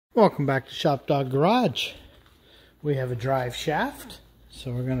Welcome back to ShopDog-Garage. We have a drive shaft,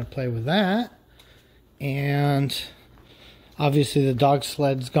 so we're going to play with that. And obviously the dog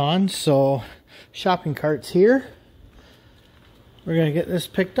sled's gone, so shopping cart's here. We're going to get this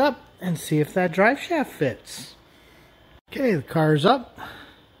picked up and see if that drive shaft fits. Okay, the car's up.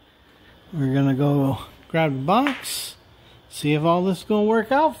 We're going to go grab the box, see if all this is going to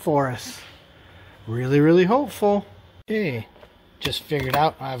work out for us. Really hopeful. Okay. Just figured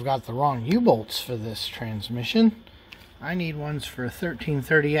out I've got the wrong U-bolts for this transmission. I need ones for a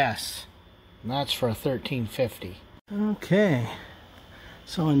 1330S. And that's for a 1350. Okay.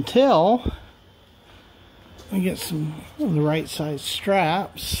 So until we get some of the right size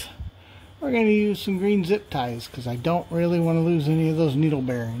straps, we're going to use some green zip ties because I don't really want to lose any of those needle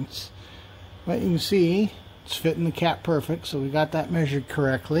bearings. But you can see it's fitting the cap perfect, so we got that measured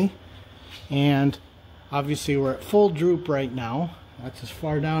correctly. And obviously we're at full droop right now. That's as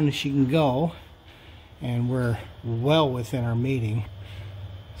far down as she can go. And we're well within our mating.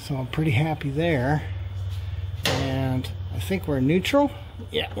 So I'm pretty happy there. And I think we're in neutral.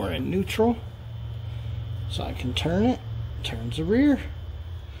 Yeah, we're in neutral. So I can turn it. Turns the rear.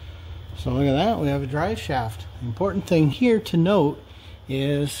 So look at that. We have a drive shaft. The important thing here to note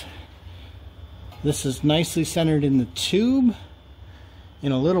is this is nicely centered in the tube.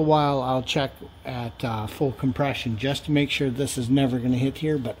 In a little while I'll check at full compression just to make sure this is never going to hit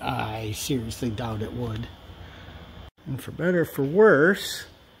here, but I seriously doubt it would. And for better or for worse,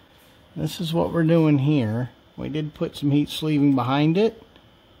 this is what we're doing here. We did put some heat sleeving behind it,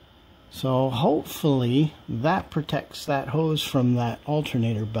 so hopefully that protects that hose from that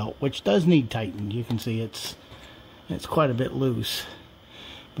alternator belt, which does need tightened. You can see it's quite a bit loose,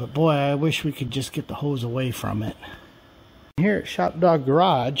 but boy, I wish we could just get the hose away from it. Here at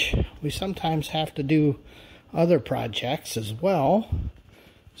ShopDog-Garage, we sometimes have to do other projects as well.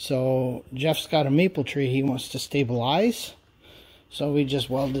 So Jeff's got a maple tree he wants to stabilize. So we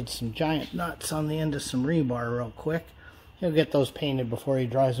just welded some giant nuts on the end of some rebar real quick. He'll get those painted before he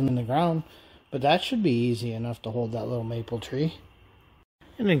drives them in the ground. But that should be easy enough to hold that little maple tree.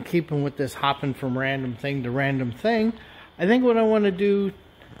 And in keeping with this hopping from random thing to random thing, I think what I want to do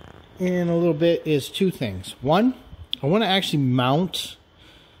in a little bit is two things. One, I want to actually mount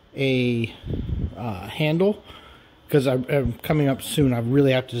a handle, because I'm coming up soon. I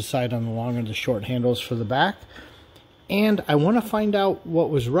really have to decide on the long and the short handles for the back. And I want to find out what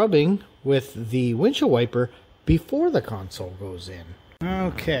was rubbing with the windshield wiper before the console goes in.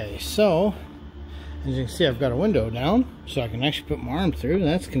 Okay, so as you can see, I've got a window down, so I can actually put my arm through.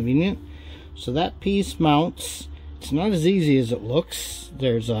 That's convenient. So that piece mounts. It's not as easy as it looks.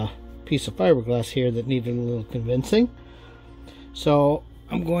 There's a piece of fiberglass here that needed a little convincing, so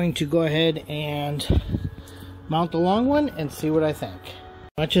I'm going to go ahead and mount the long one and see what I think.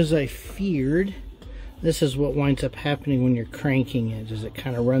 Much as I feared, this is what winds up happening when you're cranking it, is it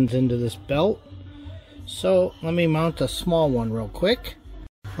kind of runs into this belt. So let me mount a small one real quick.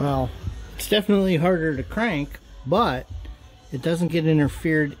 Well, it's definitely harder to crank, but it doesn't get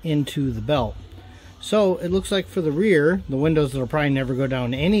interfered into the belt. So it looks like for the rear, the windows that'll probably never go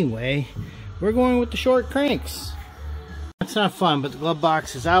down anyway, we're going with the short cranks. That's not fun, but the glove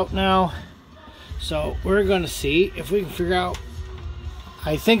box is out now. So we're going to see if we can figure out,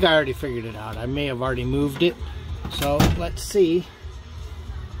 I think I already figured it out. I may have already moved it. So let's see.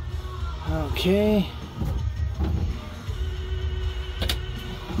 Okay.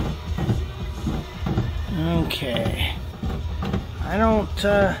 Okay. I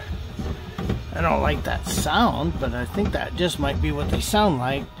don't like that sound, but I think that just might be what they sound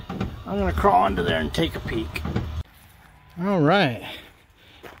like. I'm gonna crawl under there and take a peek. Alright.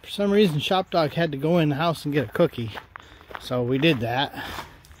 For some reason ShopDog had to go in the house and get a cookie. So we did that.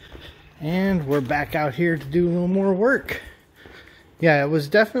 And we're back out here to do a little more work. Yeah, it was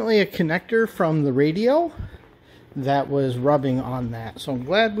definitely a connector from the radio that was rubbing on that. So I'm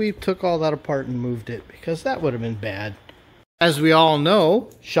glad we took all that apart and moved it, because that would have been bad. As we all know,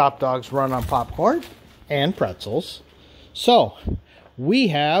 ShopDogs run on popcorn and pretzels. So, we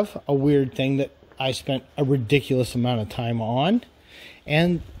have a weird thing that I spent a ridiculous amount of time on,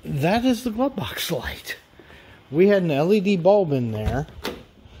 and that is the glove box light. We had an LED bulb in there.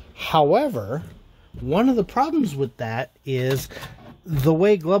 However, one of the problems with that is the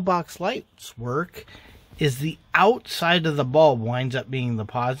way glove box lights work is the outside of the bulb winds up being the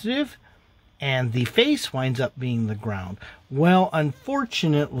positive, and the face winds up being the ground. Well,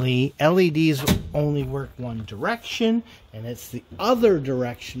 unfortunately, LEDs only work one direction, and it's the other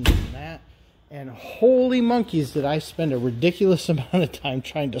direction from that. And holy monkeys, did I spend a ridiculous amount of time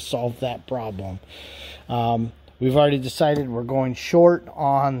trying to solve that problem. We've already decided we're going short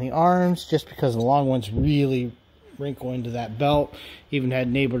on the arms just because the long ones really wrinkle into that belt. Even had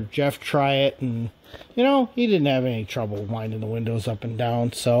neighbor Jeff try it, and you know, he didn't have any trouble winding the windows up and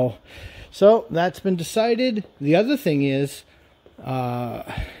down. So that's been decided. The other thing is, we're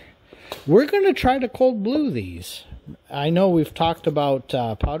going to try to cold blue these. I know we've talked about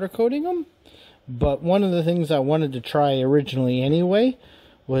powder coating them, but one of the things I wanted to try originally anyway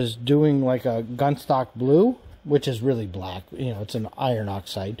was doing like a gunstock blue, which is really black. You know, it's an iron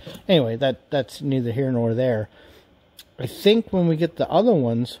oxide. Anyway, that's neither here nor there. I think when we get the other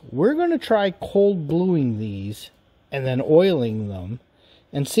ones, we're going to try cold bluing these and then oiling them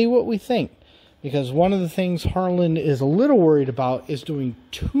and see what we think. Because one of the things Harlan is a little worried about is doing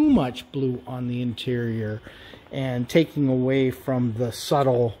too much blue on the interior and taking away from the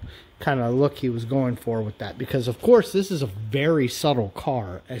subtle kind of look he was going for with that. Because, of course, this is a very subtle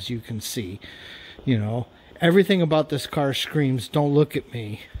car, as you can see. You know, everything about this car screams, don't look at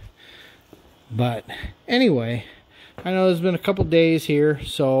me. But, anyway, I know there's been a couple days here,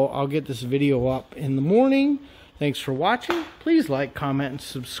 so I'll get this video up in the morning. Thanks for watching. Please like, comment, and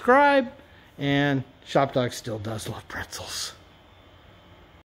subscribe. And ShopDog still does love pretzels.